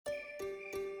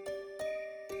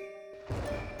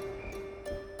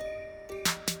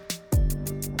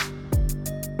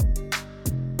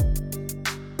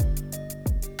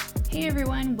Hey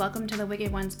everyone, welcome to the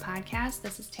Wicked Ones podcast.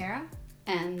 This is Tara.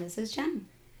 And this is Jen.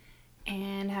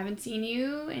 And haven't seen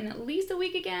you in at least a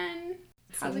week again.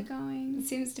 How's it going? It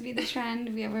seems to be the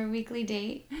trend. We have our weekly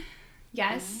date.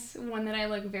 Yes, one that I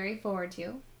look very forward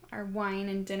to. Our wine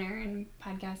and dinner and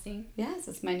podcasting. Yes,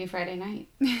 it's my new Friday night.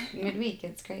 Midweek,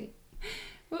 it's great.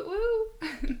 Woo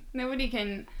woo! Nobody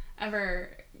can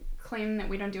ever claim that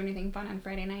we don't do anything fun on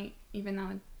Friday night, even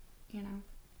though, you know,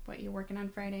 what you're working on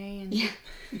Friday and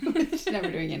Just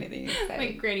never doing anything exciting.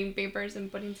 like grading papers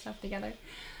and putting stuff together.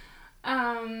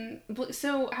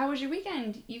 So how was your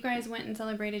weekend? You guys went and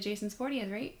celebrated Jason's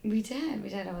 40th, right? We did.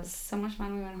 It was so much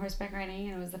fun. We went horseback riding,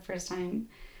 and it was the first time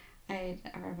I'd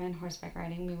ever been horseback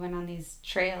riding. We went on these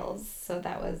trails, so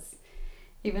that was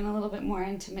even a little bit more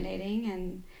intimidating,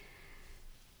 and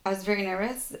I was very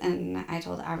nervous, and I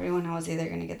told everyone I was either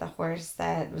going to get the horse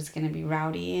that was going to be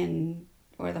rowdy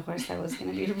or the horse that was going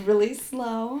to be really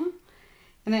slow.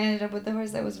 And I ended up with the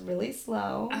horse that was really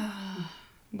slow.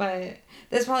 But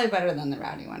that's probably better than the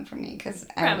rowdy one for me, because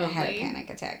I would have had a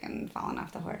panic attack and fallen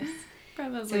off the horse.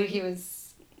 Probably. So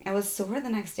I was sore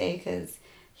the next day because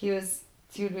he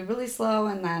would be really slow,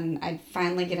 and then I'd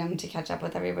finally get him to catch up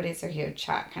with everybody, so he would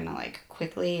trot kind of like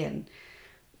quickly, and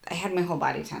I had my whole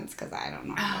body tense because I don't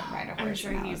know how to ride a horse,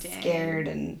 and I was scared,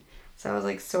 and so I was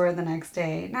like sore the next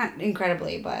day. Not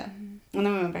incredibly, but and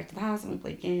then we went back to the house and we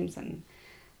played games, and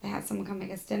they had someone come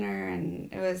make us dinner, and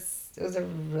it was a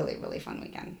really, really fun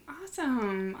weekend.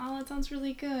 Awesome. Oh, that sounds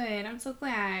really good. I'm so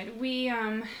glad. We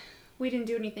didn't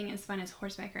do anything as fun as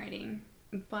horseback riding,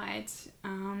 but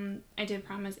I did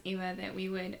promise Ava that we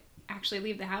would actually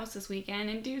leave the house this weekend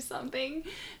and do something.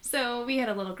 So we had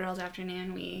a little girls'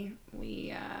 afternoon.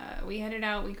 We headed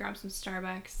out. We grabbed some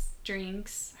Starbucks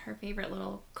drinks. Her favorite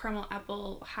little caramel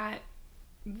apple hot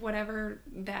whatever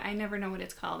that I never know what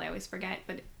it's called. I always forget,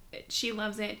 but she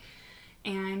loves it.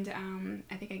 And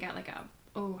I think I got like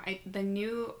the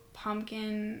new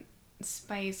pumpkin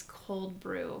spice cold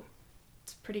brew.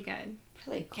 It's pretty good.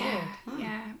 Really cold. Yeah, huh?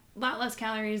 yeah. A lot less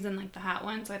calories than like the hot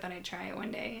one, so I thought I'd try it one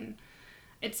day, and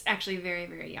it's actually very,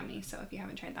 very yummy. So if you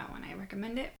haven't tried that one, I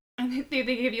recommend it. And they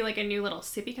give you like a new little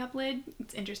sippy cup lid.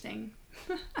 It's interesting.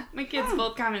 My kids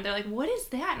both commented. They're like, "What is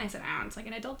that?" And I said, "Oh, it's like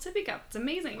an adult sippy cup. It's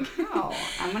amazing." Oh,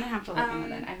 I'm gonna have to look into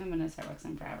that. I haven't been to Starbucks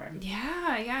in forever.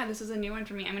 Yeah. This is a new one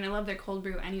for me. I mean, I love their cold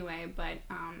brew anyway, but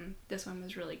this one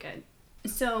was really good.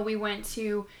 So we went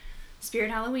to Spirit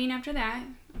Halloween after that,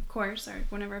 of course,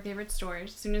 one of our favorite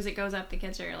stores. As soon as it goes up, the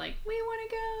kids are like, "We want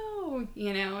to go!"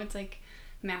 You know, it's like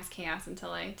mass chaos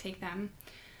until I take them.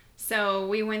 So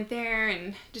we went there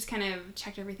and just kind of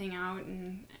checked everything out,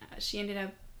 and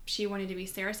she wanted to be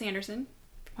Sarah Sanderson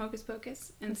from Hocus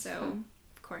Pocus, and that's so fun.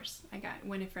 Of course I got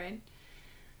Winifred.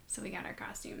 So we got our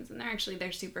costumes, and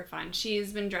they're super fun.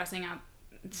 She's been dressing up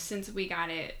since we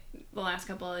got it. The last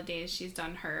couple of days she's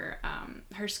done her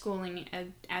schooling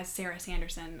as Sarah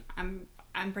Sanderson.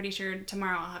 I'm pretty sure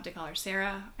tomorrow I'll have to call her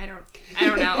Sarah. I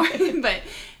don't know. But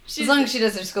as long as she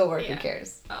does her schoolwork, who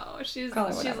cares? Oh, she's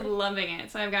loving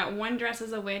it. So I've got one dress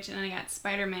as a witch, and then I got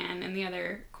Spider-Man in the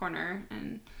other corner,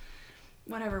 and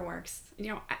whatever works. You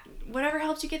know, whatever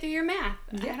helps you get through your math.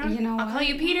 Yeah, I'll call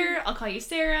you Peter. I'll call you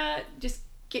Sarah. Just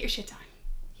get your shit done.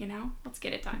 You know, let's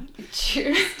get it done.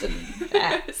 Cheers to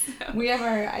that. We have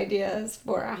our ideas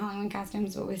for our Halloween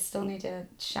costumes, but we still need to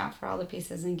shop for all the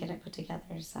pieces and get it put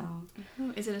together. So,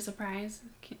 is it a surprise?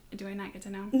 Do I not get to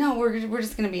know? No, we're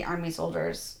just gonna be army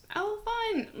soldiers. Oh,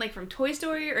 fun! Like from Toy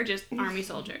Story, or just army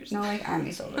soldiers? No, like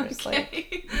army soldiers.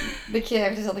 Okay. Like I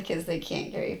have to tell the kids they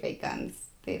can't carry fake guns.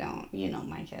 They don't. You know,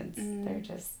 my kids. They're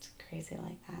just crazy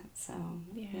like that. So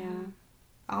yeah.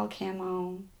 All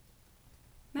camo.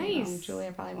 Nice. You know,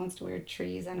 Julia probably wants to wear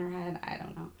trees on her head. I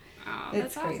don't know. Oh,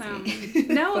 it's that's crazy.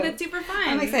 Awesome. No, that's super fun.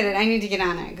 I'm excited. I need to get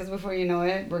on it, because before you know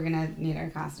it, we're going to need our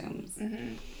costumes.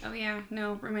 Mm-hmm. Oh, yeah.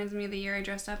 No, reminds me of the year I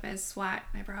dressed up as SWAT.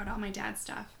 I brought all my dad's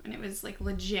stuff, and it was, like,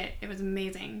 legit. It was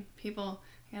amazing. I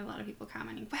had a lot of people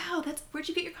commenting, "Wow, where'd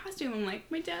you get your costume?" I'm like,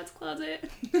 "My dad's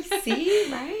closet." See?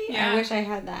 Right? Yeah. I wish I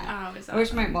had that. Oh, it was awesome. I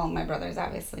wish my brother's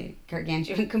obviously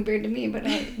gargantuan compared to me, but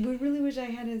I really wish I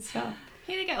had his stuff.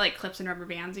 Hey, they got like clips and rubber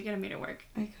bands. You could have made it work.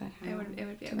 I could have. It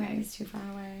would be okay. It's too far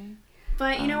away.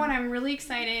 But you know what? I'm really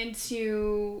excited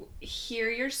to hear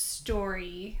your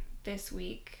story this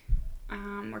week.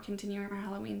 We're continuing our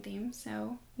Halloween theme,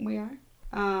 so we are.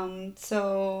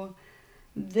 So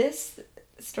this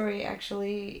story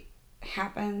actually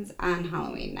happens on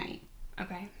Halloween night.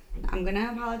 Okay. I'm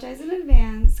gonna apologize in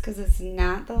advance because it's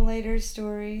not the later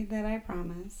story that I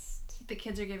promised. The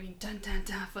kids are giving dun dun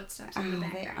dun footsteps in the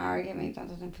background. They are giving dun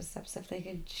dun dun footsteps. If they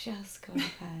could just go to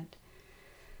bed.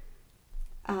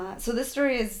 So this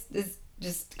story is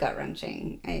just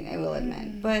gut-wrenching, I will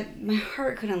admit. But my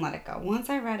heart couldn't let it go. Once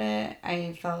I read it,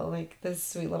 I felt like this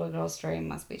sweet little girl story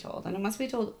must be told. And it must be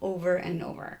told over and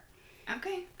over.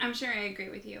 Okay. I'm sure I agree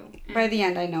with you. By the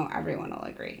end, I know everyone will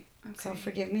agree. Okay. So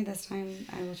forgive me this time.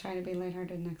 I will try to be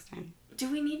lighthearted next time. Do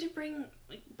we need to bring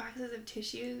boxes of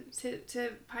tissue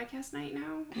to podcast night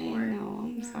now? I know.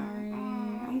 I'm sorry.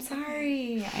 Oh, I'm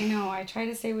sorry. I know. I try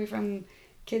to stay away from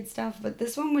kid stuff, but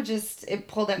this one it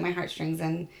pulled at my heartstrings,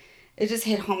 and it just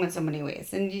hit home in so many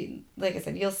ways. And you, like I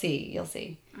said, you'll see.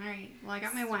 All right. Well, I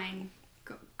got my wine.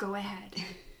 Go ahead.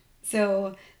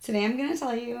 So today I'm going to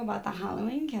tell you about the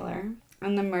Halloween killer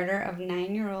and the murder of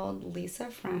 9-year-old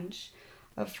Lisa French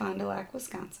of Fond Du Lac,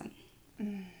 Wisconsin.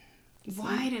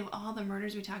 Why do all the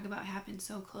murders we talk about happen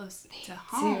so close to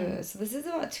home? So this is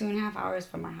about 2.5 hours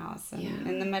from our house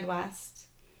in the Midwest.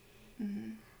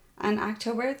 Mm-hmm. On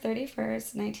October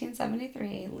 31st,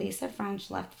 1973, Lisa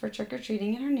French left for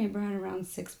trick-or-treating in her neighborhood around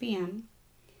 6 p.m.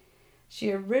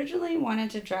 She originally wanted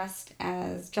to dress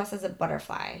as a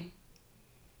butterfly,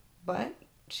 but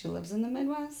she lives in the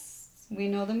Midwest. We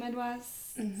know the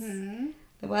Midwest. Mm-hmm.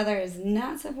 The weather is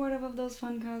not supportive of those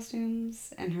fun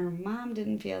costumes, and her mom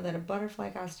didn't feel that a butterfly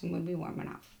costume would be warm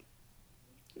enough.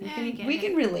 We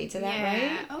can relate to that,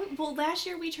 right? Oh, well, last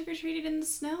year we trick-or-treated in the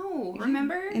snow,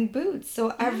 remember? In boots.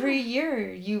 So every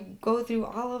year you go through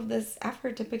all of this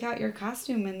effort to pick out your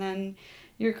costume, and then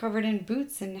you're covered in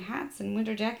boots and hats and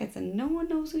winter jackets, and no one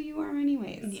knows who you are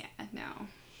anyways. Yeah, no.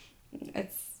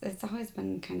 It's always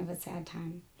been kind of a sad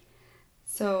time.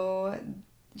 So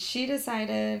she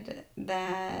decided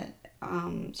that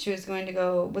she was going to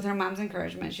go, with her mom's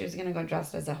encouragement, she was going to go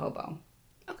dressed as a hobo.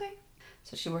 Okay.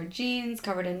 So she wore jeans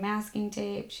covered in masking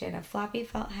tape. She had a floppy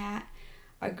felt hat,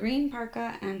 a green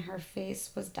parka, and her face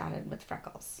was dotted with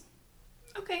freckles.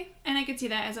 Okay. And I could see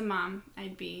that as a mom.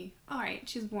 I'd be, all right,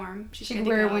 she's warm. She could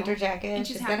wear a winter jacket. And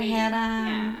she's happy. Got a hat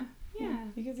on. Yeah.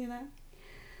 You can see that.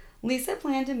 Lisa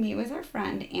planned to meet with her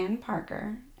friend Ann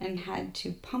Parker and head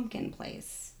to Pumpkin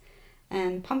Place.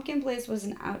 And Pumpkin Place was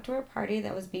an outdoor party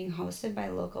that was being hosted by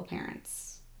local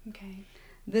parents. Okay.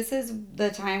 This is the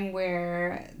time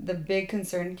where the big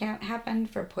concern happened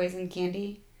for poison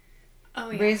candy. Oh,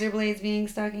 yeah. Razor blades being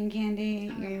stuck in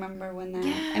candy. You remember when that...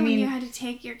 Yeah, when you had to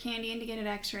take your candy in to get it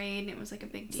x-rayed, and it was like a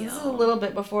big deal. This is a little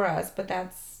bit before us, but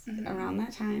that's around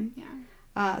that time.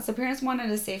 Yeah. So parents wanted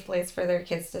a safe place for their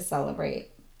kids to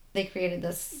celebrate. They created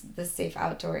this safe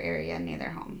outdoor area near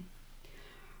their home.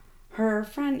 Her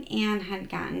friend Anne had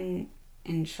gotten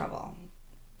in trouble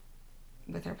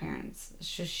with her parents.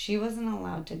 So she wasn't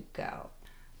allowed to go.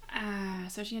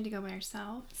 So she had to go by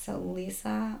herself? So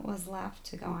Lisa was left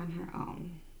to go on her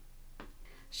own.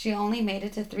 She only made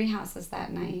it to 3 houses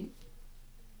that night.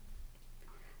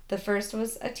 The first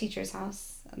was a teacher's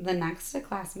house, the next a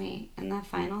classmate, and the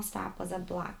final stop was a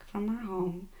block from her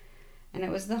home, and it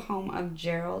was the home of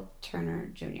Gerald Turner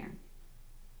Jr.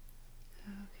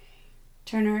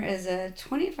 Turner is a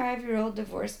 25-year-old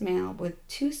divorced male with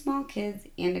 2 small kids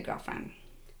and a girlfriend.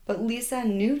 But Lisa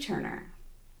knew Turner.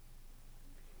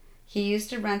 He used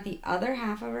to rent the other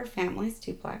half of her family's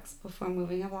duplex before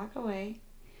moving a block away.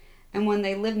 And when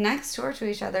they lived next door to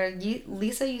each other,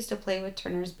 Lisa used to play with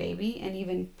Turner's baby and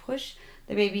even push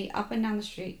the baby up and down the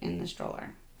street in the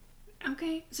stroller.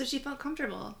 Okay, so she felt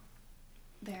comfortable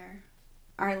there.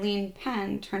 Arlene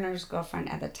Penn, Turner's girlfriend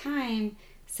at the time,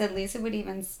 said Lisa would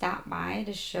even stop by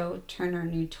to show Turner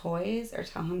new toys or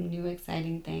tell him new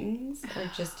exciting things or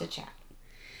just to chat.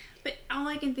 But all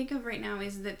I can think of right now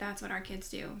is that that's what our kids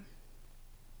do.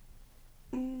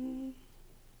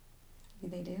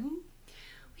 They do?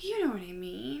 You know what I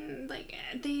mean. Like,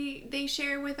 they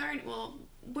share with our... Well,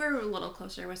 we're a little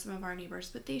closer with some of our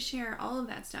neighbors, but they share all of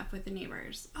that stuff with the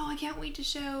neighbors. Oh, I can't wait to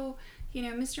show,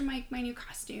 Mr. Mike my new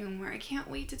costume, or I can't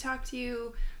wait to talk to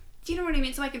you. Do you know what I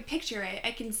mean? So I can picture it.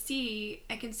 I can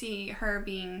see her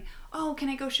being, oh, can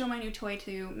I go show my new toy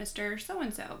to Mr.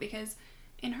 So-and-so? Because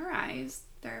in her eyes,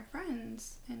 they're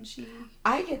friends, and she...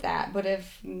 I get that, but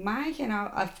if my kid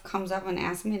comes up and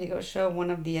asks me to go show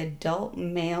one of the adult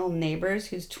male neighbors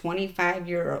who's 25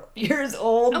 years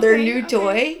old their new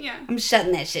toy, I'm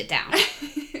shutting that shit down.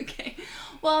 Okay.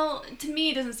 Well, to me,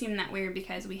 it doesn't seem that weird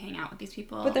because we hang out with these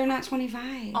people. But they're not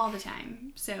 25. All the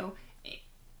time. So,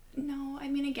 no, I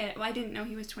mean, I get it. Well, I didn't know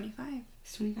he was 25.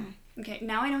 He's 25. Okay,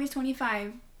 now I know he's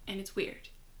 25, and it's weird.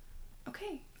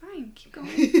 Okay, fine, keep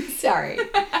going. Sorry.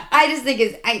 I just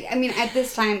think I mean, at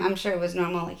this time, I'm sure it was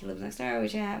normal. Like, he lives next door, we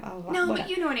chat, blah, blah, blah. No, whatever. but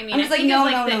you know what I mean. I'm just like, no.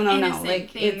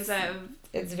 Like,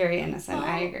 it's very innocent. Well,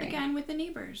 I agree. Again, with the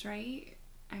neighbors, right?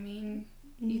 I mean,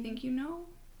 you think you know?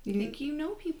 You think you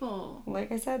know people.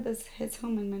 Like I said, this hits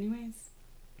home in many ways.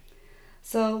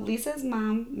 So Lisa's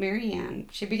mom, Mary Ann,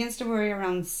 she begins to worry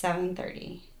around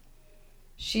 7:30.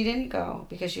 She didn't go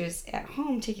because she was at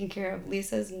home taking care of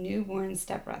Lisa's newborn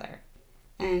stepbrother.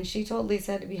 And she told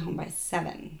Lisa to be home by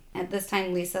 7. At this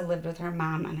time, Lisa lived with her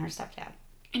mom and her stepdad.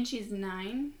 And she's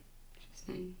 9? She's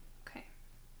 9. Okay.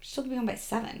 She told to be home by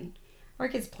 7. Our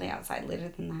kids play outside later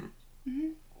than that. Mm-hmm.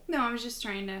 No, I was just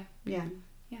trying to... Yeah.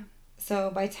 Yeah. So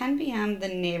by 10 p.m., the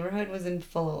neighborhood was in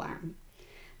full alarm.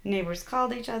 Neighbors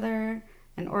called each other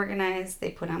and organized.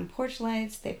 They put on porch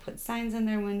lights. They put signs in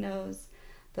their windows.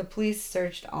 The police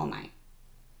searched all night.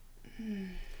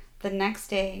 The next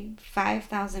day,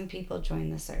 5,000 people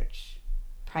joined the search.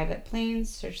 Private planes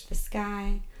searched the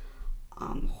sky.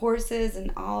 Horses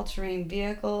and all-terrain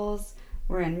vehicles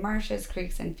were in marshes,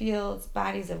 creeks, and fields.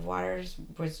 Bodies of water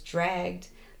was dragged.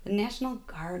 The National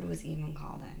Guard was even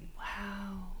called in.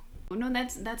 Wow. No,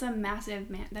 that's a massive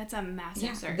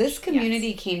search. This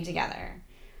community came together.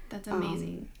 That's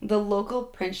amazing. The local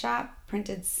print shop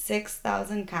printed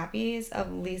 6,000 copies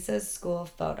of Lisa's school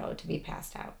photo to be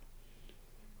passed out.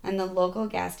 And the local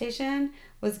gas station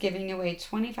was giving away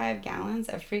 25 gallons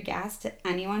of free gas to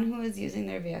anyone who was using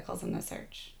their vehicles in the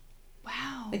search.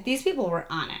 Wow. Like, these people were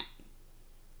on it.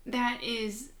 That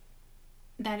is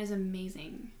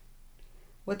amazing.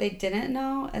 What they didn't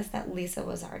know is that Lisa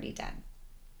was already dead.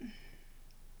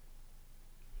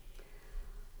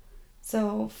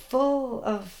 So, full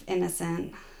of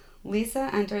innocence, Lisa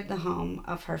entered the home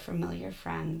of her familiar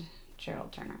friend,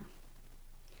 Gerald Turner,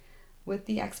 with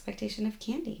the expectation of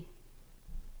candy.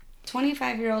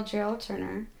 25-year-old Gerald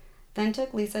Turner then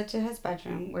took Lisa to his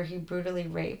bedroom where he brutally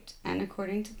raped and,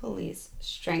 according to police,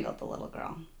 strangled the little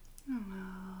girl. Oh,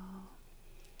 wow.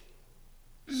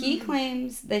 He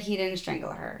claims that he didn't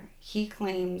strangle her. He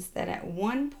claims that at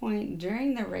one point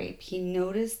during the rape, he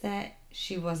noticed that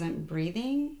she wasn't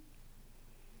breathing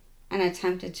and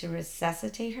attempted to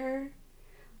resuscitate her,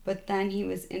 but then he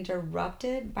was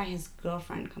interrupted by his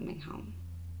girlfriend coming home.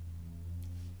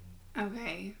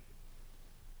 Okay.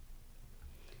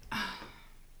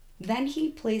 Then he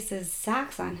places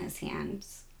socks on his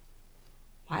hands.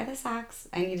 Why the socks?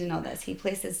 I need to know this. He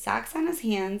places socks on his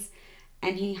hands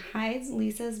and he hides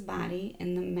Lisa's body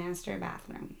in the master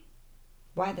bathroom.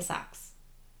 Why the socks?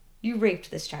 You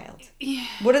raped this child. Yeah.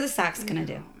 What are the socks gonna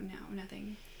do? No,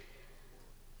 nothing.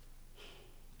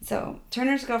 So,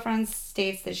 Turner's girlfriend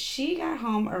states that she got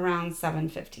home around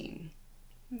 7:15.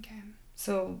 Okay.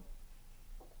 So,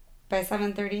 by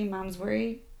 7:30, Mom's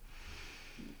worried.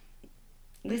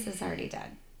 Lisa's already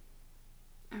dead.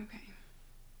 Okay.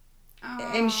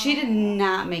 And she did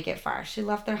not make it far. She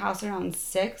left their house around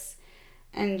 6,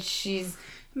 and she's...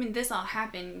 I mean, this all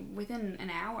happened within an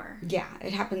hour. Yeah,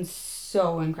 it happened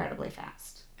so incredibly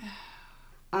fast.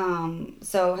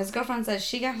 So his girlfriend says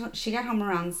she got home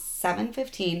around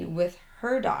 7:15 with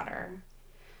her daughter.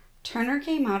 Turner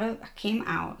came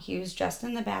out. He was dressed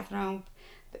in his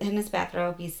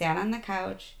bathrobe. He sat on the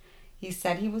couch. He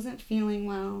said he wasn't feeling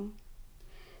well.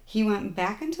 He went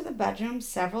back into the bedroom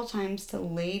several times to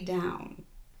lay down.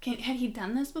 Had he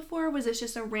done this before? Was this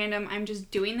just a random, I'm just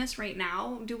doing this right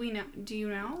now? Do you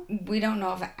know? We don't know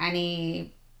of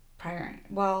any prior...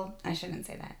 Well, I shouldn't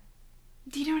say that.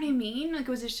 Do you know what I mean? Like,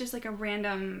 was this just like a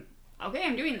random, okay,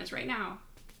 I'm doing this right now?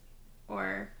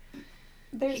 Or...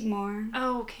 There's more.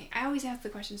 Oh, okay. I always ask the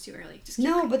questions too early.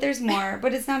 But there's more.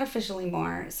 But it's not officially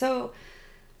more. So...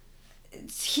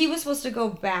 He was supposed to go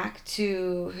back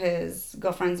to his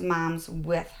girlfriend's mom's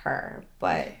with her,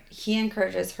 but he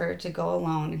encourages her to go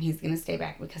alone, and he's going to stay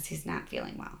back because he's not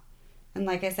feeling well. And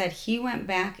like I said, he went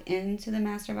back into the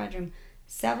master bedroom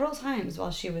several times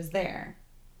while she was there,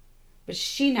 but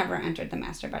she never entered the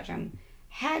master bedroom.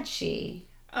 Had she...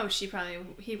 Oh, he probably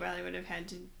would have had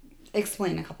to...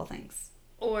 explain a couple things.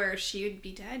 Or she would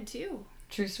be dead, too.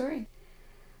 True story.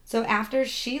 So after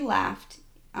she left...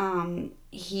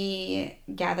 he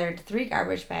gathered 3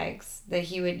 garbage bags that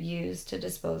he would use to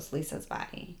dispose Lisa's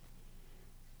body.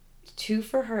 2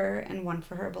 for her and 1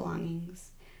 for her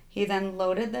belongings. He then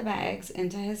loaded the bags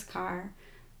into his car,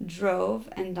 drove,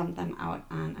 and dumped them out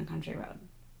on a country road.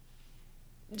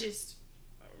 Just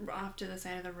off to the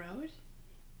side of the road?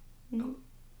 Mm-hmm. Oh,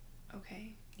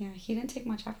 okay. Yeah, he didn't take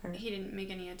much effort. He didn't make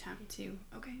any attempt to.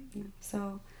 Okay. No.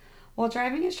 So, while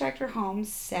driving his tractor home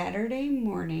Saturday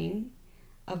morning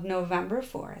of November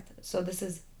 4th, so this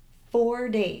is 4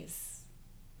 days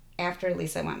after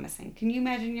Lisa went missing. Can you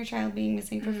imagine your child being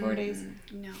missing for 4 days?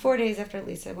 No. 4 days after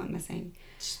Lisa went missing.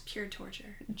 Just pure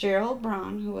torture. Gerald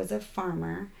Braun, who was a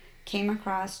farmer, came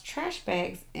across trash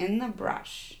bags in the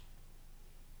brush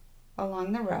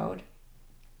along the road.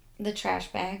 The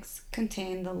trash bags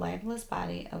contained the lifeless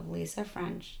body of Lisa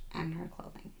French and her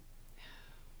clothing.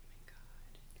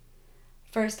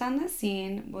 First on the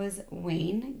scene was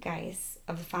Wayne Geis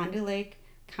of the Fond Du Lac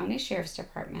County Sheriff's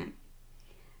Department.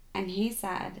 And he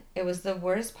said, "It was the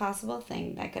worst possible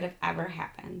thing that could have ever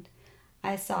happened.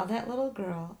 I saw that little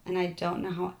girl, and I don't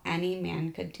know how any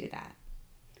man could do that.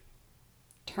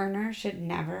 Turner should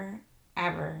never,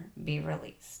 ever be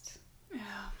released." Oh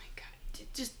my God.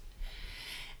 Just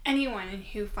anyone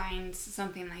who finds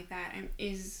something like that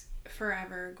is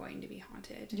forever going to be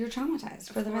haunted. You're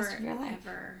traumatized for the rest of your life.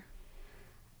 Forever.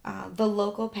 The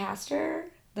local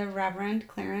pastor, the Reverend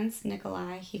Clarence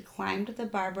Nicolai, he climbed the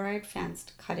barbed wire fence,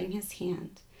 cutting his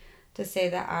hand to say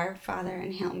that Our Father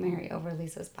and Hail Mary over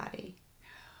Lisa's body.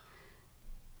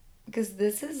 Because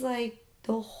this is like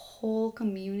the whole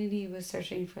community was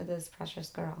searching for this precious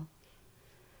girl.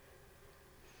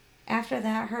 After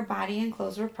that, her body and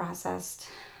clothes were processed,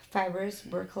 fibers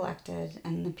were collected,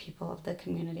 and the people of the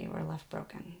community were left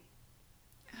broken.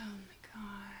 Oh my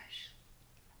gosh.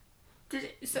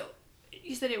 So,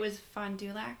 you said it was Fond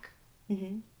Du Lac?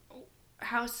 Mm-hmm.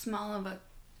 How small of a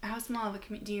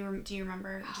community do you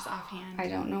remember just offhand? I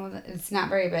don't know. It's not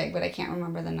very big, but I can't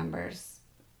remember the numbers.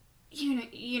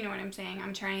 You know what I'm saying.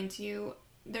 I'm trying to.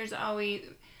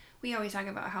 We always talk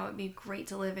about how it'd be great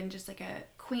to live in just like a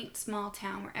quaint small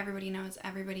town where everybody knows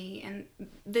everybody, and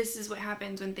this is what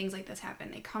happens when things like this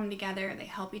happen. They come together, they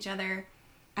help each other.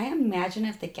 I imagine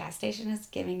if the gas station is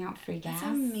giving out free gas.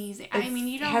 That's amazing. I mean,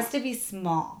 you don't. It has to be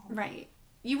small. Right.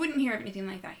 You wouldn't hear of anything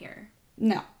like that here.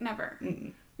 No. Never.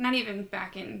 Mm-mm. Not even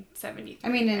back in 73.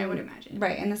 I mean, I would imagine.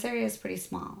 Right, and this area is pretty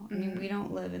small. I mean, we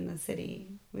don't live in the city.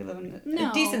 We live in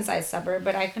a decent-sized suburb,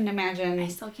 but I couldn't imagine... I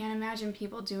still can't imagine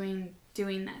people doing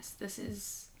this. This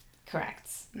is... Correct.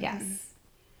 Yes.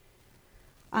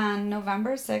 On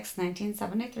November 6,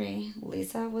 1973,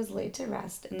 Lisa was laid to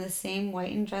rest in the same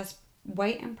white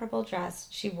and purple dress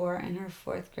she wore in her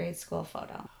 4th grade school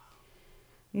photo.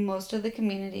 Most of the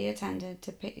community attended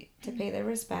to pay their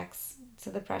respects to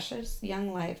the precious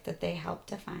young life that they helped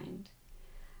to find.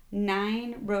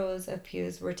 9 rows of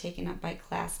pews were taken up by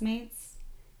classmates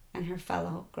and her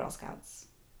fellow Girl Scouts.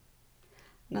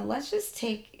 Now let's just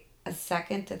take a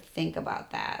second to think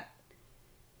about that.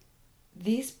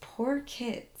 These poor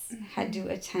kids had to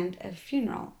attend a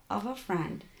funeral of a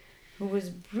friend who was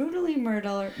brutally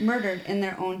murdered in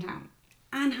their own town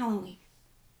on Halloween.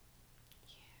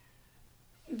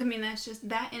 I mean,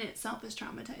 that in itself is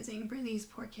traumatizing for these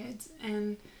poor kids,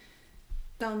 and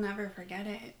they'll never forget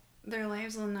it. Their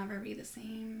lives will never be the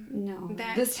same. No,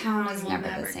 this town is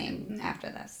never the same after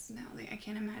this. No, I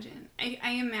can't imagine. I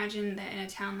imagine that in a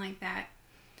town like that,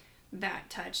 that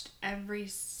touched every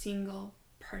single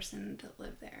person that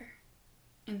lived there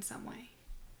in some way.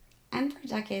 And for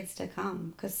decades to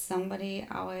come, because somebody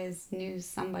always knew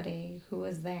somebody who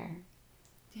was there.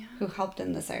 Yeah. Who helped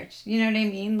in the search. You know what I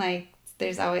mean? Like,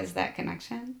 there's always that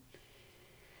connection.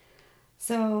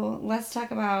 So let's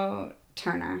talk about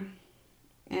Turner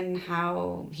and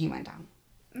how he went down.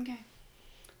 Okay.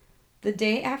 The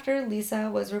day after Lisa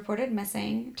was reported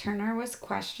missing, Turner was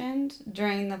questioned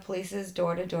during the police's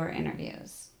door-to-door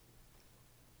interviews.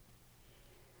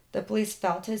 The police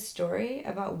felt his story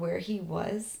about where he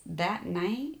was that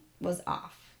night was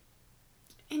off.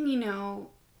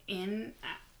 And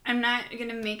I'm not going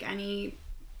to make any...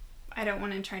 I don't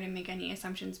want to try to make any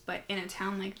assumptions, but in a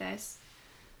town like this...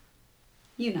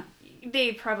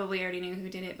 They probably already knew who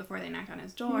did it before they knocked on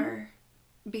his door.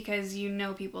 Mm-hmm. Because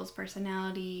people's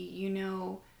personality,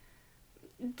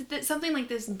 that something like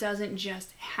this doesn't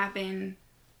just happen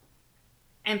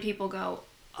and people go,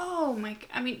 oh my...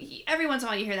 I mean, every once in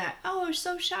a while you hear that, oh, I was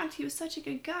so shocked, he was such a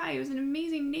good guy, he was an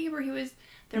amazing neighbor,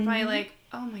 they're probably like,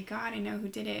 oh my God, I know who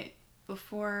did it,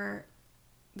 before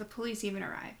the police even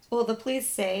arrived. Well, the police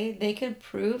say they could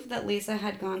prove that Lisa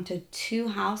had gone to 2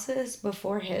 houses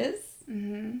before his,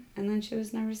 and then she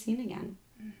was never seen again.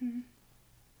 Mm-hmm.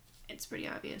 It's pretty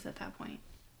obvious at that point.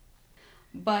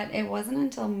 But it wasn't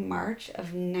until March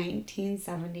of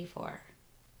 1974.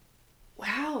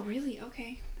 Wow, really?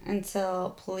 Okay.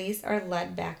 Until police are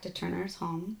led back to Turner's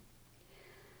home.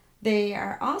 They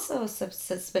are also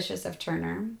suspicious of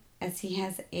Turner, as he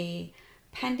has a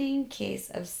pending case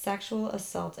of sexual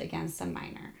assault against a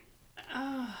minor.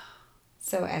 Oh.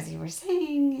 So, as you were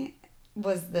saying,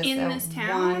 was this in this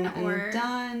town one or and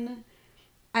done?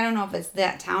 I don't know if it's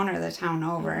that town or the town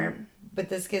over, but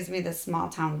this gives me the small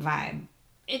town vibe.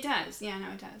 It does. Yeah,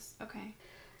 no, it does. Okay.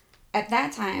 At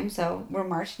that time, so we're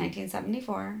March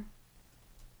 1974,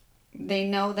 they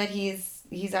know that he's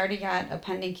already got a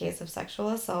pending case of sexual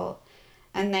assault,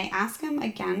 and they ask him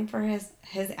again for his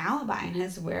alibi and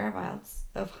his whereabouts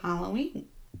of Halloween.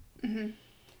 Mm-hmm.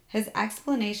 His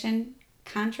explanation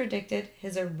contradicted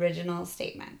his original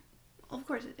statement. of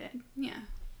course it did. Yeah.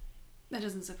 That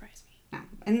doesn't surprise me. No,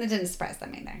 and it didn't surprise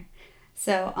them either.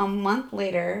 So a month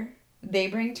later, they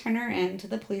bring Turner in to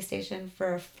the police station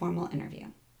for a formal interview.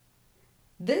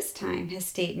 This time, his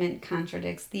statement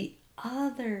contradicts the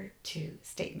other 2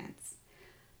 statements.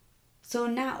 So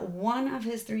not one of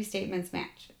his 3 statements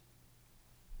match.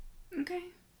 Okay.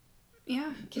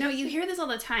 Yeah. No, you hear this all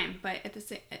the time, but at the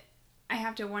same, I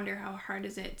have to wonder how hard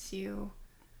is it to,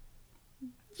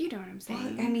 you know what I'm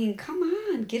saying? Well, I mean, come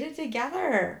on, get it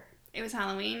together. It was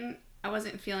Halloween. I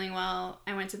wasn't feeling well.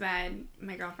 I went to bed.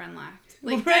 My girlfriend left.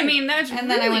 Right. I mean, that's and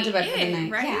really then I went to bed for the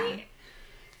night. right? Yeah.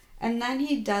 And then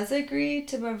he does agree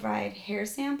to provide hair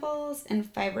samples and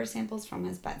fiber samples from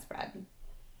his bedspread.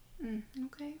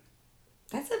 Okay.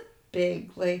 That's a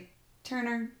big,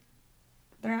 Turner,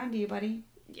 they're on to you, buddy.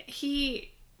 Yeah,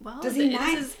 does he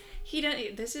not?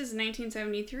 This is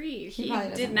 1973. He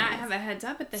probably did not realize. have a heads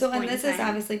up at this So, point. and this is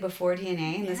obviously before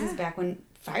DNA, and this is back when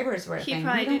fibers were a thing.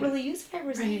 We don't really use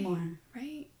fibers anymore.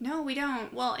 Right. No, we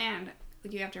don't. Well, and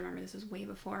you have to remember this was way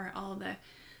before all the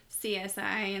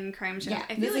CSI and crime shows. Yeah,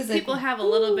 I feel like people have a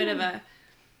little bit of a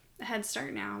head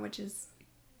start now, which is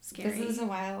scary. This is a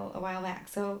while back.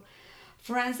 So,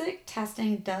 forensic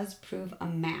testing does prove a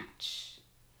match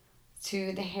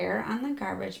to the hair on the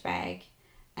garbage bag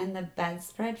and the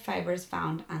bedspread fibers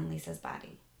found on Lisa's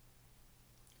body.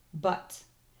 But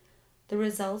the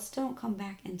results don't come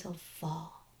back until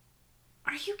fall.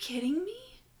 Are you kidding me?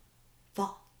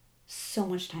 Fall. So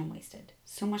much time wasted.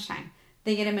 So much time.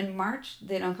 They get him in March,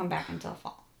 they don't come back until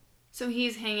fall. So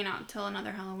he's hanging out till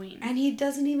another Halloween. And he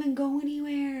doesn't even go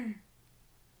anywhere.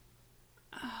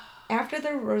 After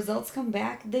the results come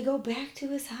back, they go back to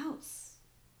his house.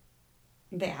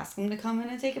 They ask him to come in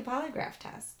and take a polygraph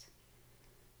test.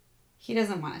 He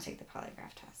doesn't want to take the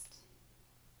polygraph test.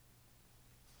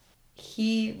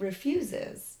 He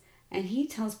refuses, and he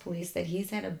tells police that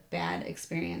he's had a bad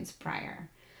experience prior.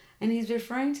 And he's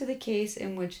referring to the case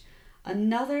in which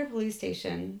another police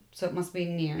station, so it must be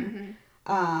near,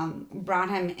 brought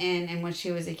him in which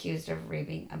he was accused of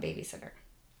raping a babysitter.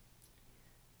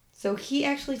 So he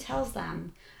actually tells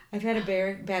them, I've had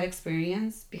a bad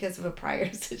experience because of a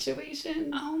prior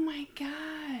situation. Oh my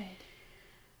God.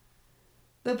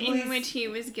 The police, in which he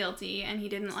was guilty and he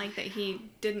didn't like that he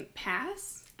didn't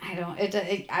pass? I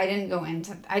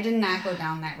did not go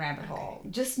down that rabbit hole.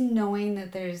 Just knowing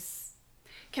that there's...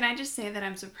 Can I just say that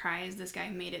I'm surprised this guy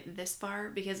made it this far?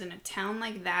 Because in a town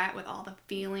like that, with all the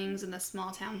feelings and the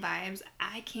small town vibes,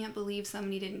 I can't believe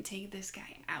somebody didn't take this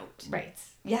guy out. Right.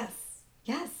 Yes.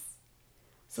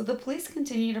 So the police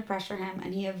continue to pressure him,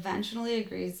 and he eventually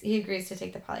agrees. He agrees to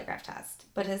take the polygraph test,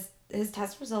 but his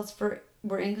test results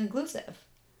were inconclusive.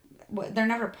 They're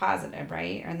never positive,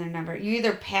 right? Or they're never... You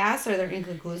either pass or they're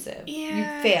inconclusive.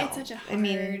 Yeah, you fail. It's such a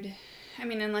hard... I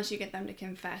mean, unless you get them to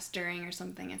confess during or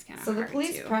something, it's kind of hard. So the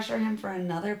police pressure him for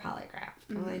another polygraph.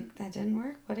 They're like, that didn't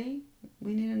work, buddy.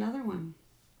 We need another one.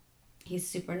 He's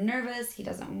super nervous. He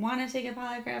doesn't want to take a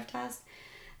polygraph test.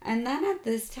 And then at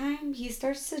this time, he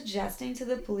starts suggesting to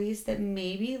the police that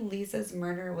maybe Lisa's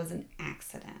murder was an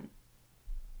accident.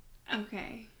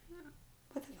 Okay.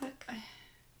 What the fuck?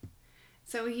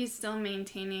 So he's still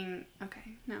maintaining...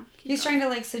 Okay, no. He's trying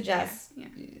to, suggest... Yeah.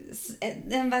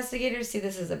 The investigators see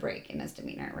this as a break in his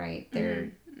demeanor, right?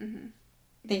 They're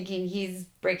thinking he's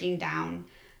breaking down.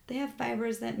 They have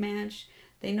fibers that match.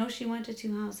 They know she went to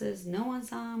 2 houses. No one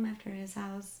saw him after his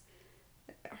house.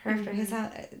 After his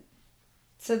house...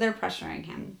 So they're pressuring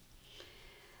him.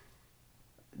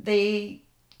 They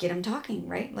get him talking,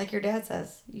 right? Like your dad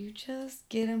says. You just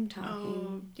get him talking.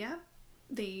 Oh, yeah.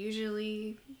 They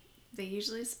usually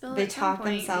spill They at some talk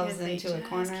point themselves because into they a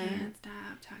corner. just can't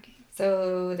stop talking.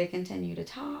 So they continue to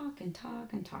talk and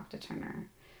talk and talk to Turner.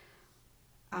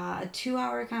 A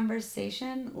 2-hour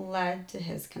conversation led to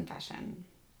his confession.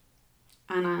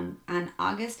 And on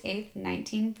August 8th,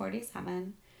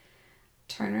 1947,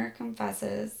 Turner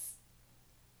confesses...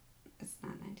 It's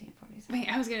not 1947. Wait,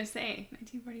 I was going to say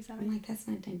 1947. I'm like, that's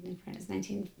not 1947. It's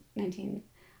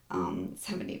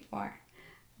 1974.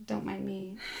 Don't mind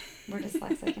me. We're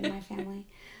dyslexic in my family.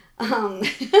 I'm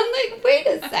like, wait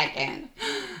a second.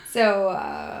 So,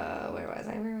 where was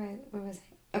I?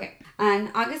 Okay. On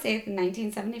August 8th,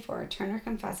 1974, Turner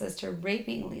confesses to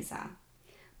raping Lisa,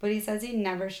 but he says he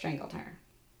never strangled her.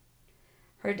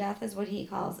 Her death is what he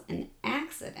calls an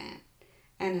accident,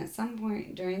 and at some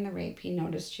point during the rape, he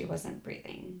noticed she wasn't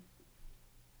breathing.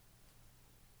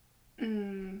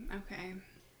 Okay.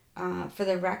 For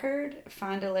the record,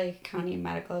 Fond Du Lac County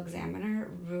Medical Examiner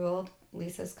ruled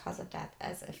Lisa's cause of death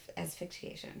as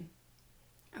asphyxiation.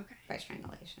 Okay. By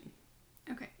strangulation.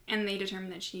 Okay. And they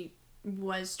determined that she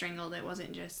was strangled. It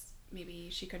wasn't just maybe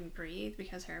she couldn't breathe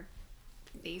because her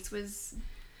face was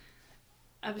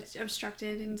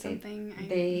obstructed in something.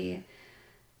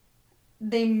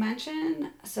 They mention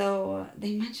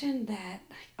that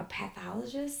a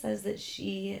pathologist says that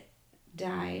she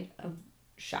died of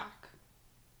shock.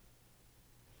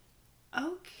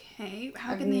 Okay,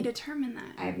 how can they determine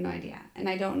that? I have no idea, and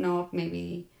I don't know if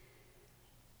maybe.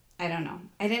 I don't know.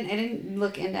 I didn't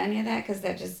look into any of that because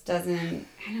that just doesn't.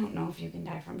 I don't know if you can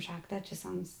die from shock. That just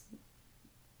sounds.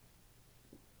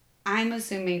 I'm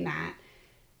assuming that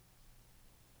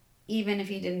even if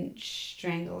he didn't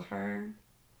strangle her,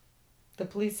 the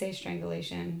police say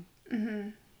strangulation. Mm-hmm.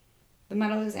 The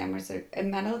medical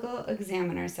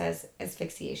examiner says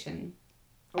asphyxiation.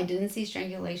 I didn't see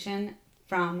strangulation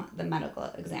from the medical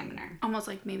examiner. Almost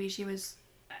like maybe she was.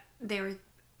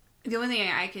 The only thing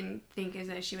I can think is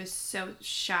that she was so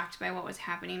shocked by what was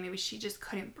happening. Maybe she just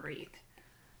couldn't breathe.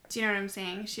 Do you know what I'm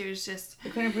saying? She was just... She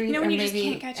couldn't breathe. You know when you just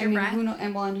can't catch your breath? Who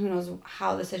knows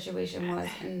how the situation was.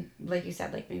 And like you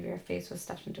said, like maybe her face was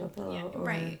stuffed into a pillow. Yeah,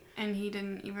 right. And he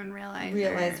didn't even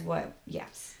realize what...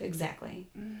 Yes, exactly.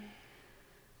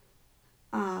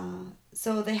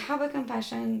 So they have a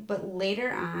confession, but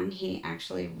later on he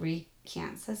actually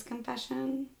recants his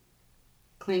confession,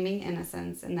 claiming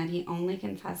innocence, and that he only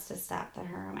confessed to stop the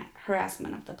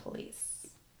harassment of the police.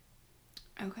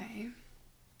 Okay.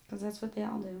 Because that's what they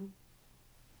all do.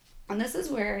 And this is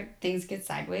where things get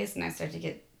sideways and I start to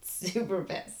get super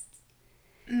pissed.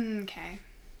 Okay.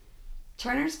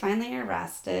 Turner's finally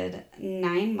arrested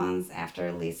 9 months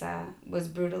after Lisa was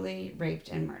brutally raped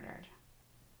and murdered.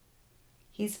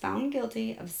 He's found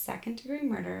guilty of second-degree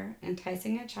murder,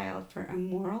 enticing a child for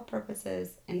immoral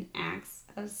purposes, and acts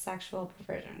of sexual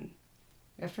perversion.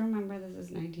 You have to remember this is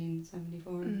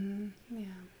 1974. Mm-hmm. Yeah.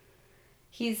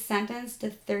 He's sentenced to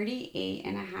 38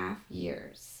 and a half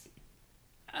years.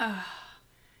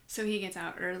 So he gets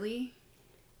out early?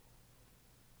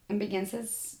 And begins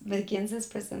his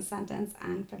prison sentence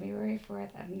on February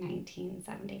 4th of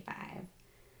 1975.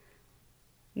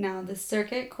 Now, the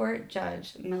circuit court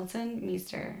judge, Milton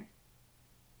Meester,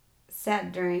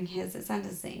 said during his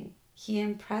sentencing, he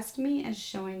impressed me as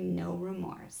showing no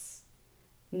remorse,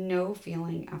 no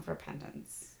feeling of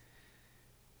repentance.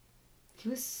 He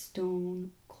was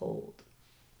stone cold.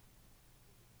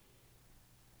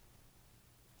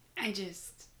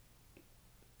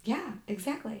 Yeah,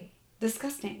 exactly.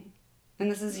 Disgusting. And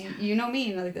this is, you know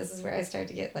me, like this is where I start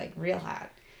to get like real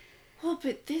hot. Well,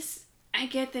 but I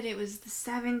get that it was the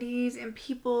 70s and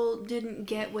people didn't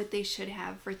get what they should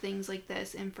have for things like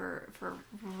this and for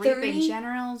rape in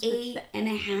general.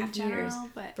 8.5 years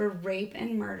but for rape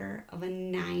and murder of a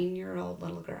 9-year-old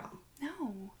little girl.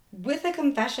 No. With a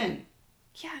confession.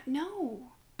 Yeah,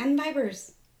 no. And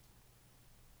vipers.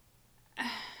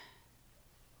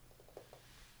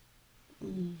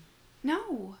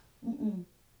 No. Mm-mm.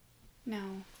 No.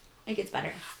 It gets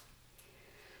better.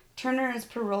 Turner is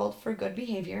paroled for good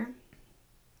behavior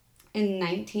in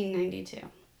 1992.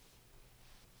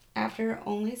 After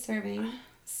only serving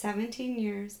 17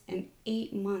 years and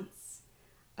 8 months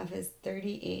of his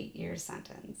 38-year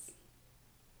sentence.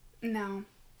 No.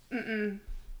 Mm-mm.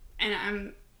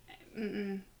 And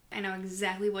I know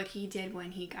exactly what he did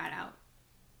when he got out.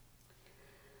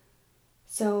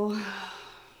 So,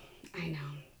 I know.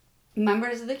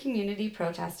 Members of the community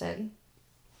protested,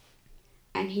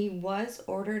 and he was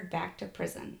ordered back to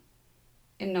prison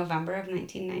in November of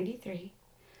 1993.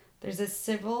 There's a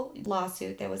civil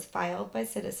lawsuit that was filed by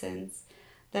citizens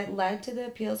that led to the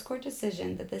appeals court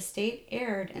decision that the state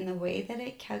erred in the way that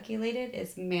it calculated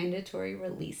its mandatory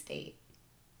release date.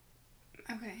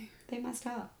 Okay. They messed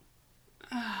up.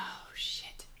 Oh,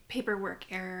 shit. Paperwork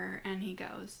error, and he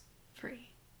goes free.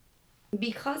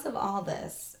 Because of all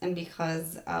this, and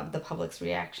because of the public's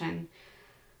reaction,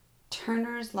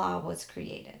 Turner's Law was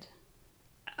created.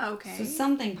 Okay. So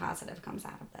something positive comes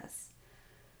out of this.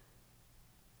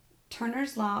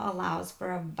 Turner's Law allows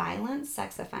for a violent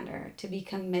sex offender to be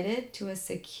committed to a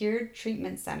secured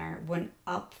treatment center when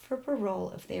up for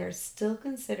parole if they are still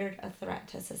considered a threat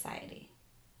to society.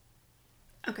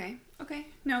 Okay.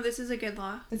 No, this is a good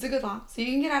law. It's a good law. So you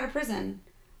can get out of prison,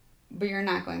 but you're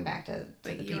not going back to the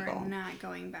people. But you're not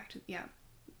going back to... Yeah.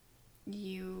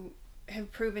 You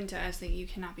have proven to us that you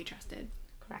cannot be trusted.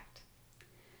 Correct.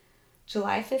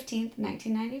 July 15th,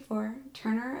 1994,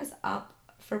 Turner is up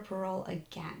for parole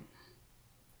again,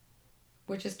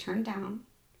 which is turned down.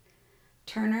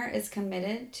 Turner is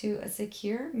committed to a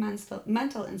secure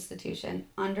mental institution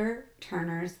under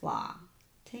Turner's Law.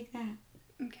 Take that.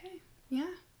 Okay.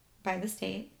 Yeah. By the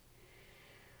state.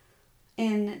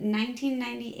 In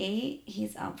 1998,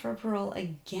 he's up for parole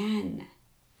again.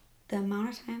 The amount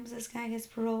of times this guy gets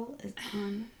parole is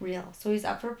unreal. So he's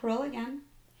up for parole again.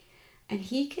 And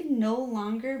he can no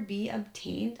longer be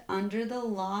obtained under the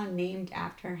law named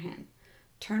after him.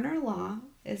 Turner law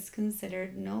is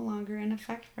considered no longer in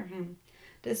effect for him,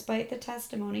 despite the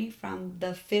testimony from the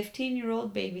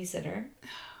 15-year-old babysitter,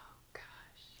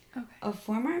 a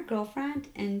former girlfriend,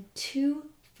 and 2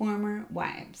 former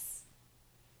wives,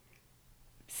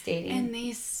 stating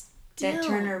that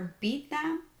Turner beat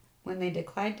them when they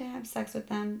declined to have sex with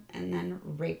them and then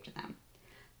raped them.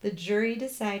 The jury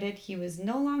decided he was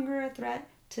no longer a threat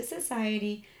to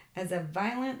society as a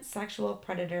violent sexual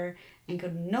predator and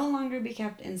could no longer be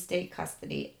kept in state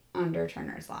custody under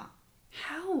Turner's law.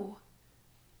 How?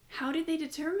 How did they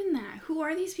determine that? Who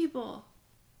are these people?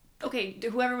 Okay,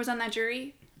 whoever was on that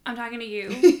jury, I'm talking to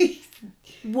you.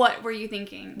 What were you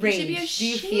thinking? Rage. You should be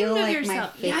ashamed Do you feel of like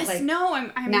yourself. my face? Yes, like, no,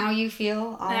 I'm now you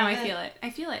feel all now of I it? feel it. I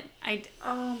feel it.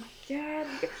 Oh my god.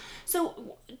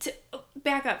 So,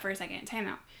 back up for a second. Time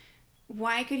out.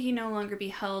 Why could he no longer be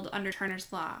held under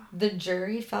Turner's law? The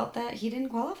jury felt that he didn't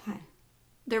qualify.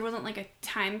 There wasn't like a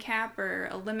time cap or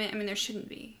a limit. I mean, there shouldn't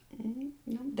be.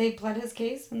 No, they pled his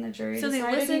case and the jury So they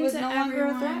decided listened he was to no longer a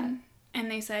threat. everyone,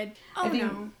 and they said, "Oh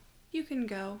no, you can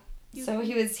go." He's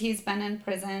been in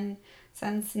prison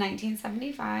since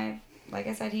 1975. Like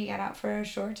I said, he got out for a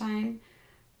short time,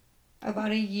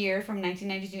 about a year from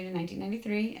 1992 to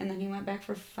 1993, and then he went back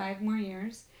for 5 more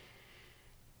years.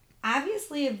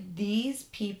 Obviously, if these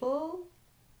people,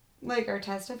 are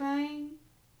testifying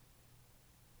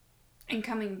and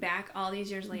coming back all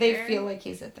these years later, they feel like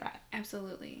he's a threat.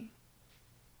 Absolutely.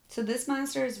 So this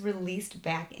monster is released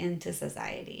back into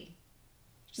society.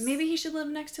 Maybe he should live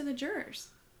next to the jurors.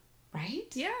 Right?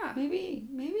 Yeah.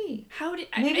 Maybe. How did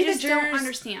maybe I just the jurors don't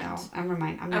understand. No, never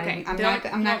mind. I'm not okay.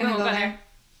 I'm not going to go there.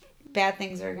 Bad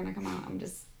things are going to come out.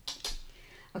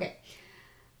 Okay.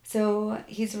 So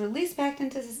he's released back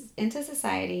into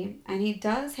society, and he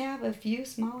does have a few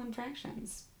small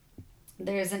infractions.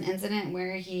 There's an incident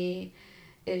where he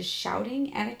is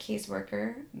shouting at a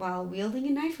caseworker while wielding a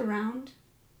knife around,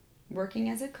 working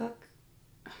as a cook.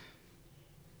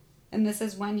 And this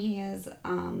is when he is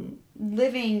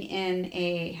living in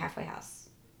a halfway house.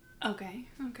 Okay.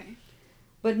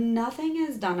 But nothing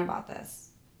is done about this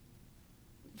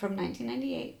from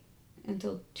 1998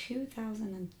 until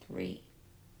 2003,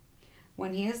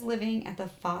 when he is living at the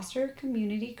Foster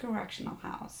Community Correctional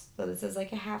House. So this is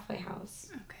like a halfway house.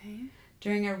 Okay.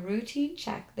 During a routine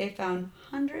check, they found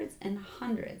hundreds and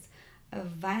hundreds of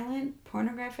violent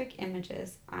pornographic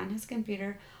images on his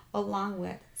computer, along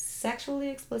with sexually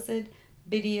explicit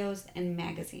videos and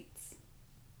magazines.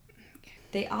 Okay.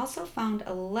 They also found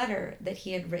a letter that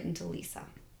he had written to Lisa.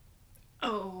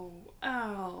 Oh.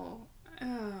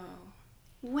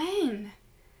 When?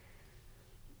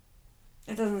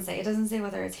 It doesn't say. It doesn't say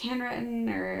whether it's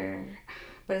handwritten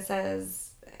but it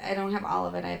says, I don't have all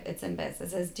of it. It's in bits. It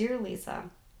says, "Dear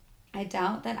Lisa, I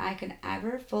doubt that I could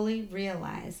ever fully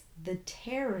realize the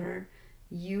terror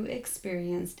you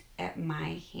experienced at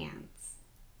my hands.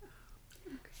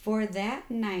 For that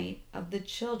night of the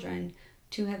children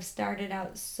to have started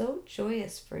out so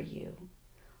joyous for you,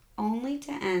 only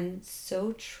to end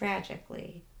so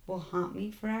tragically, will haunt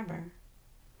me forever.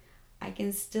 I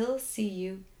can still see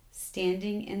you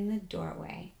standing in the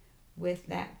doorway with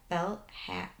that felt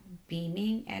hat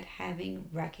beaming at having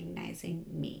recognizing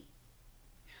me."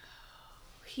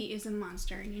 He is a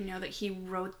monster, and you know that he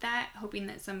wrote that hoping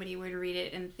that somebody would read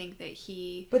it and think that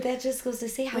he... But that just goes to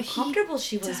say how comfortable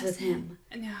she was with him.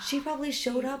 No. She probably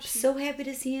showed up so happy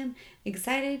to see him,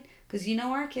 excited, because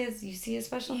our kids, you see a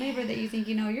special neighbor that you think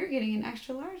you're getting an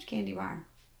extra large candy bar.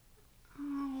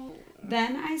 Oh.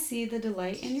 Then I see the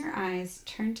delight in your eyes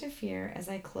turn to fear as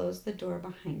I close the door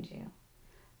behind you.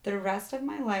 The rest of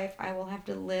my life I will have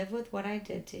to live with what I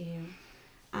did to you.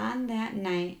 On that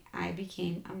night, I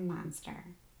became a monster.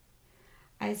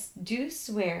 I do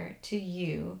swear to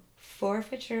you,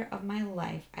 forfeiture of my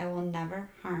life, I will never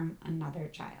harm another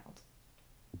child.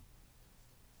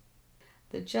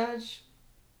 The judge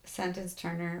sentenced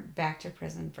Turner back to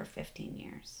prison for 15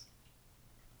 years.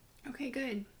 Okay,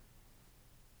 good.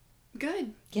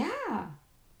 Good. Yeah.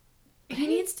 He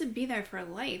needs to be there for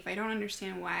life. I don't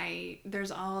understand why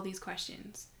there's all these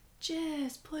questions.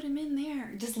 Just put him in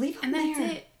there. Just leave him there. And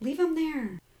that's it. Leave him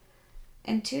there.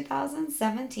 In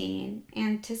 2017,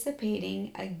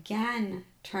 anticipating again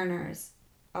Turner's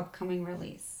upcoming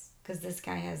release, because this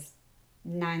guy has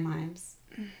 9 lives,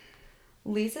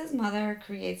 Lisa's mother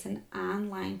creates an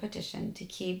online petition to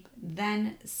keep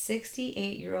then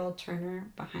 68-year-old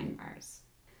Turner behind bars.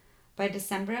 By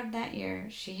December of that year,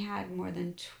 she had more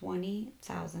than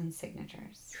 20,000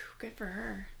 signatures. Good for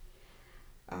her.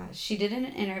 she did an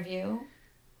interview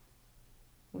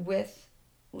with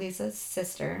Lisa's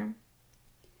sister,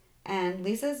 and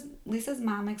Lisa's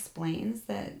mom explains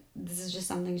that this is just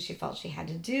something she felt she had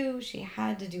to do. She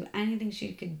had to do anything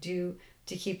she could do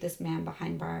to keep this man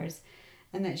behind bars,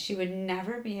 and that she would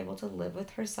never be able to live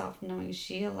with herself knowing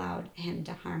she allowed him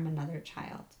to harm another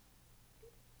child.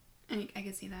 I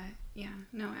could see that. Yeah.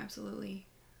 No, absolutely.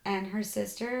 And her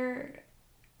sister,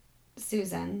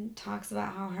 Susan, talks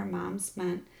about how her mom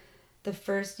spent the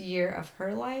first year of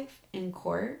her life in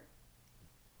court,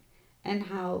 and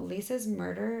how Lisa's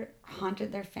murder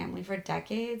haunted their family for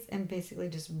decades and basically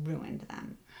just ruined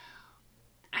them.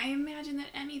 I imagine that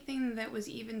anything that was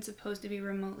even supposed to be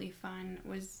remotely fun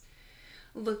was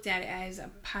looked at as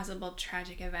a possible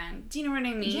tragic event. Do you know what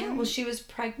I mean? Yeah, well, she was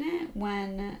pregnant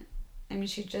when,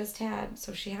 she just had,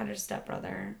 so she had her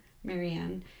stepbrother,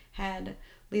 Marianne, had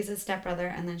Lisa's stepbrother,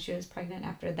 and then she was pregnant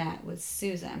after that with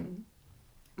Susan.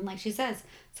 And like she says,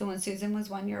 so when Susan was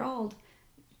 1 year old,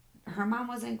 her mom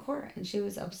was in court and she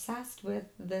was obsessed with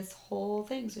this whole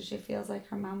thing, so she feels like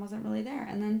her mom wasn't really there.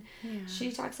 And then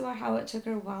she talks about how it took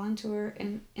her well into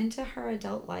her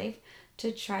adult life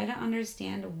to try to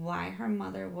understand why her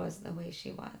mother was the way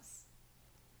she was,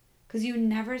 because you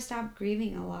never stop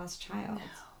grieving a lost child.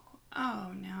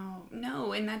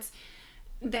 No, and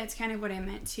that's kind of what I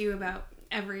meant too about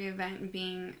every event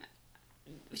being,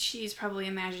 she's probably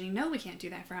imagining, no, we can't do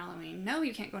that for Halloween. No,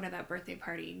 you can't go to that birthday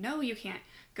party. No, you can't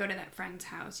go to that friend's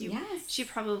house. Yes. She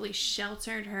probably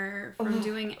sheltered her from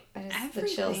doing everything. The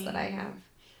chills that I have.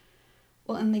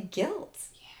 Well, and the guilt.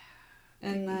 Yeah.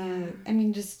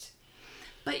 And just...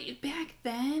 But back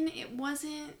then,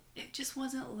 it just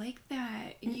wasn't like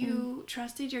that. Mm-mm. You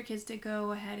trusted your kids to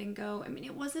go ahead and go.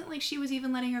 It wasn't like she was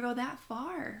even letting her go that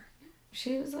far.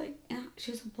 She was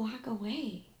she was a block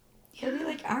away. Yeah. It'd be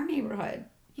like our neighborhood.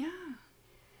 Yeah.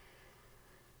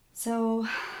 So,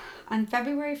 on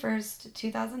February 1st,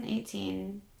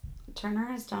 2018, Turner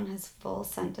has done his full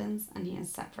sentence and he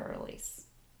is set for release.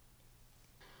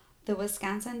 The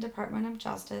Wisconsin Department of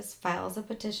Justice files a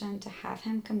petition to have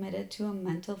him committed to a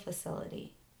mental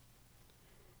facility,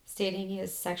 stating he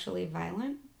is sexually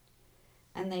violent,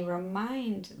 and they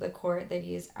remind the court that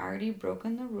he has already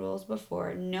broken the rules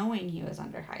before, knowing he was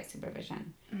under high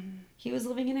supervision. Mm-hmm. He was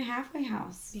living in a halfway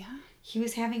house. Yeah. He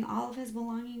was having all of his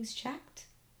belongings checked.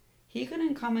 He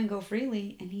couldn't come and go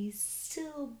freely, and he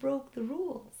still broke the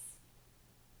rules.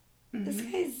 Mm-hmm. This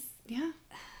guy's... Yeah.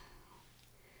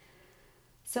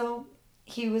 So,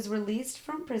 he was released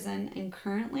from prison and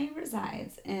currently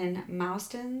resides in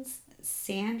Mouston's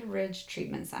Sand Ridge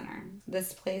Treatment Center.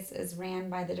 This place is ran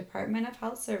by the Department of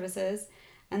Health Services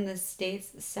and the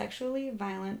state's Sexually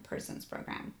Violent Persons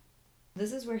Program.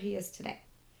 This is where he is today.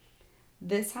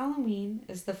 This Halloween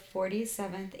is the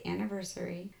 47th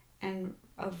anniversary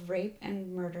of rape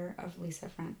and murder of Lisa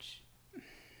French.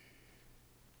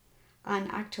 On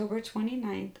October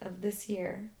 29th of this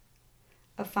year,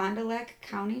 a Fond Du Lac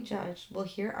County judge will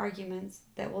hear arguments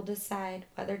that will decide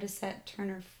whether to set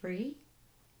Turner free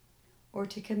or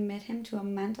to commit him to a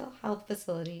mental health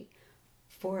facility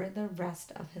for the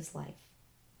rest of his life.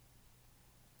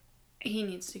 He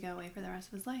needs to go away for the rest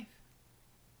of his life.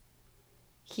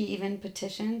 He even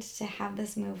petitioned to have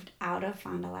this moved out of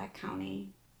Fond du Lac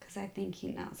County because I think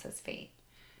he knows his fate.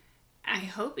 I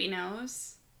hope he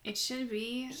knows. It should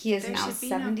be. He is now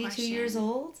 72 years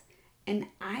old, and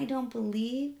I don't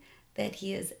believe that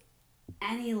he is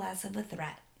any less of a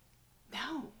threat.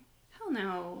 No. Hell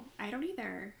no. I don't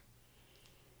either.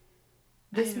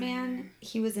 This man,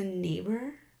 he was a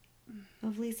neighbor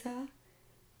of Lisa.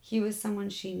 He was someone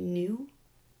she knew.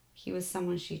 He was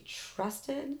someone she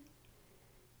trusted.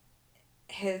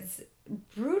 His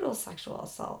brutal sexual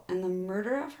assault and the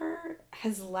murder of her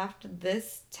has left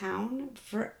this town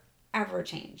forever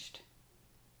changed.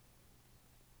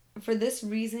 For this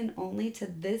reason only, to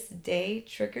this day,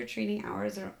 trick-or-treating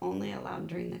hours are only allowed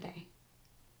during the day.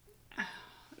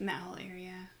 In that whole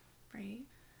area, right?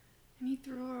 And he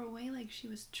threw her away like she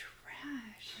was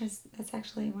trash. That's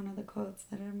actually one of the quotes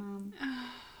that her mom...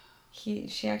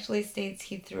 She actually states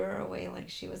he threw her away like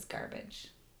she was garbage.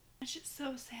 It's just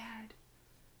so sad.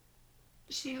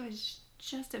 She was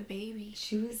just a baby.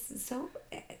 She was so...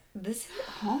 This hit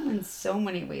home in so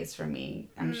many ways for me.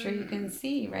 I'm sure you can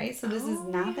see, right? So this is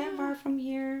not that far from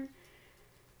here.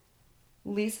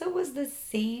 Lisa was the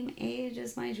same age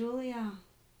as my Julia.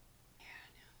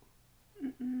 Yeah, no.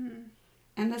 Mm-mm.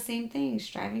 And the same thing,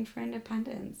 striving for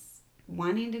independence.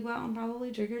 Wanting to go out and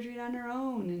probably trick-or-treat on her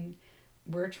own. And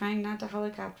we're trying not to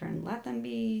helicopter and let them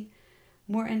be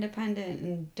more independent.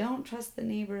 And don't trust the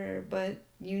neighbor, but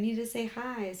you need to say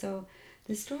hi. So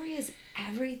The story is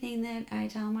everything that I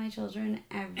tell my children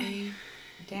every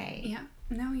day. Yeah.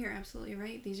 No, you're absolutely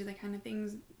right. These are the kind of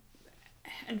things,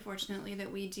 unfortunately, that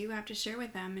we do have to share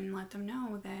with them and let them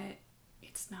know that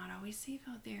it's not always safe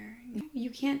out there. You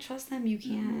can't trust them. You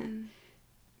can't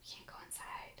go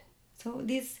inside. So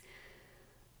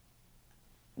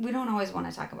we don't always want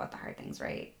to talk about the hard things,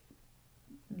 right?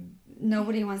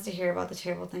 Nobody wants to hear about the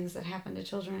terrible things that happen to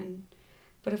children.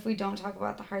 But if we don't talk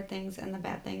about the hard things and the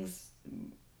bad things,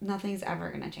 nothing's ever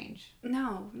going to change.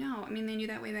 No. I mean, they knew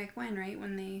that way back when, right?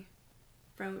 When they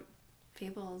wrote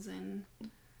fables and...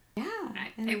 Yeah.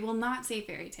 I will not say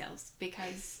fairy tales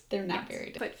because... They're not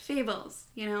fairy tales. But fables,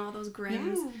 all those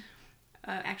Grimm's.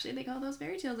 Yeah. Actually, they call those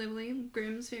fairy tales, I believe.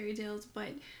 Grimm's fairy tales. But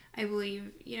I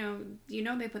believe,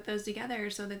 they put those together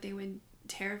so that they would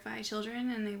terrify children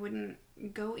and they wouldn't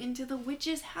go into the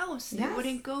witch's house. Yes. They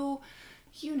wouldn't go,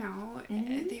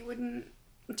 they wouldn't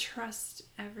trust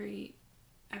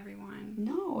everyone.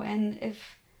 No, and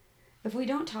if we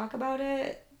don't talk about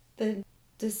it, the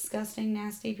disgusting,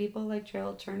 nasty people like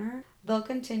Gerald Turner, they'll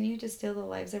continue to steal the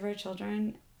lives of our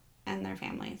children and their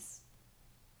families.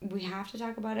 We have to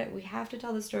talk about it. We have to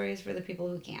tell the stories for the people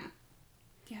who can't.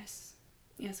 Yes,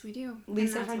 we do.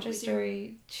 Lisa French's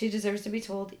story, she deserves to be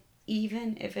told,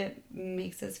 even if it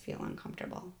makes us feel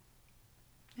uncomfortable.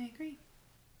 I agree.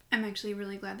 I'm actually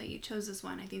really glad that you chose this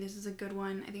one. I think this is a good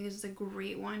one. I think this is a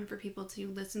great one for people to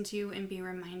listen to and be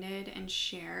reminded and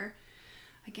share.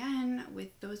 Again,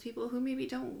 with those people who maybe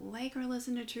don't like or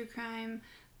listen to true crime,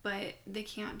 but they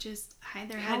can't just hide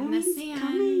their head in the sand.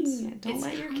 Coming. Don't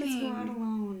let your kids go out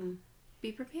alone.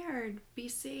 Be prepared. Be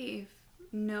safe.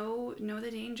 Know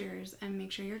the dangers and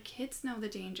make sure your kids know the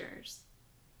dangers.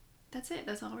 That's it.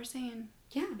 That's all we're saying.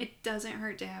 Yeah. It doesn't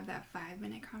hurt to have that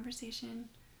 5-minute conversation.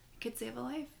 It could save a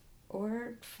life.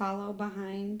 Or follow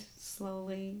behind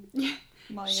slowly. Yeah.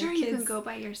 Sure, you can go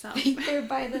by yourself. Think they're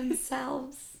by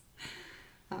themselves.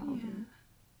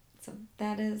 So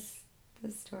that is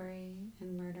the story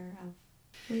and murder of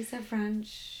Lisa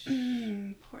French.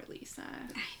 Poor Lisa.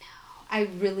 I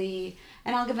know.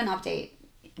 And I'll give an update.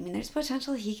 I mean, there's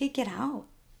potential he could get out.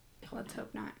 Let's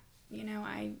hope not.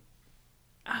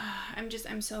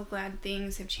 I'm so glad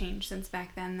things have changed since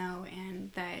back then, though,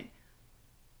 and that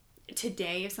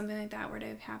today, if something like that were to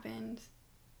have happened,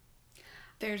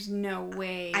 there's no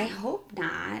way. I hope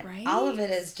not. Right? All of it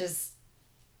is just,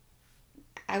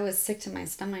 I was sick to my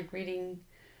stomach reading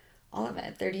all of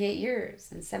it. 38 years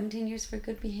and 17 years for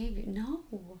good behavior. No.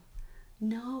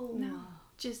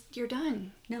 Just, you're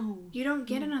done. No. You don't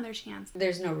get another chance.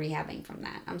 There's no rehabbing from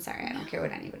that. I'm sorry. I don't care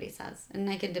what anybody says. And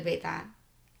I can debate that.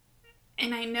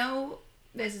 And I know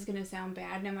this is going to sound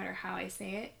bad no matter how I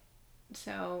say it.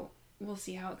 So we'll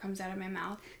see how it comes out of my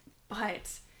mouth.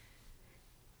 But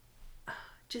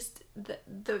just the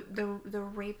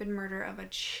rape and murder of a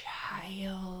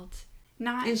child.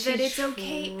 Not that it's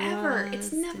okay ever.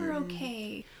 It's never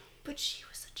okay. But she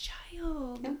was a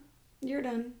child. Yep. You're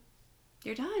done.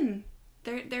 You're done.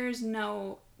 There's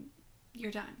no...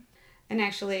 You're done. And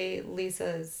actually,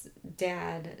 Lisa's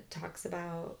dad talks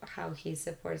about how he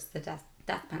supports the death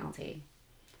penalty,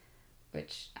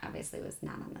 which obviously was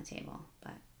not on the table,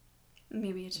 but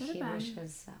maybe it should have been. He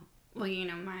wishes so. Well,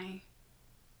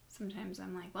 sometimes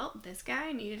I'm like, well, this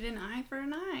guy needed an eye for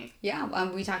an eye.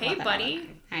 Yeah, we talk about that. Hey,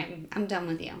 buddy. I'm done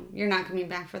with you. You're not coming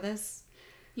back for this.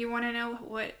 You want to know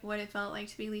what it felt like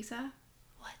to be Lisa?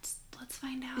 Let's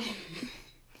find out.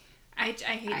 I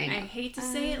hate to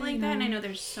say it like that, and I know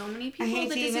there's so many people that disagree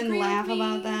with me. I hate to even laugh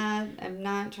about that. I'm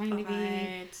not trying to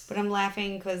be, but I'm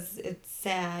laughing because it's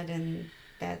sad, and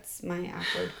that's my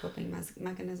awkward coping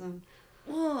mechanism.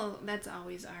 Well, that's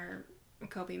always our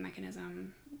coping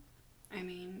mechanism. I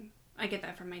mean, I get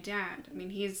that from my dad. I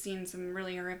mean, he's seen some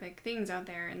really horrific things out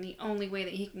there, and the only way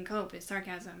that he can cope is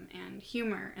sarcasm and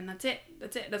humor, and that's it.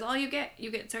 That's all you get. You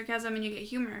get sarcasm and you get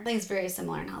humor. I think it's very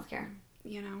similar in healthcare.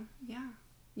 Yeah.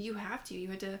 You have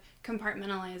to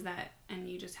compartmentalize that, and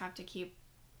you just have to keep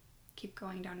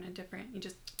going down you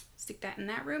just stick that in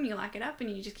that room, you lock it up, and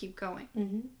you just keep going.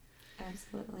 Mm-hmm.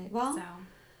 Absolutely. Well,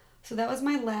 so that was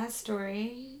my last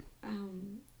story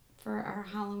for our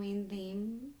Halloween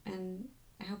theme, and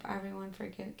I hope everyone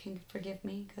can forgive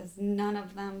me, because none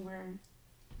of them were...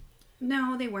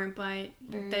 No, they weren't, but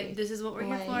this is what we're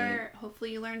here for.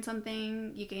 Hopefully you learned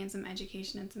something, you gain some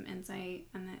education and some insight,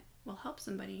 and that will help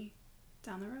somebody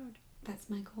down the road.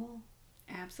 That's my goal.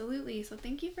 Absolutely. So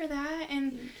thank you for that.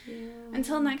 And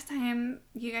until next time,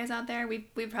 you guys out there, we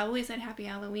probably said Happy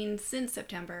Halloween since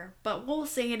September, but we'll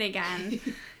say it again.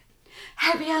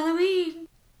 Happy Halloween!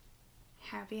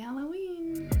 Happy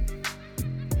Halloween!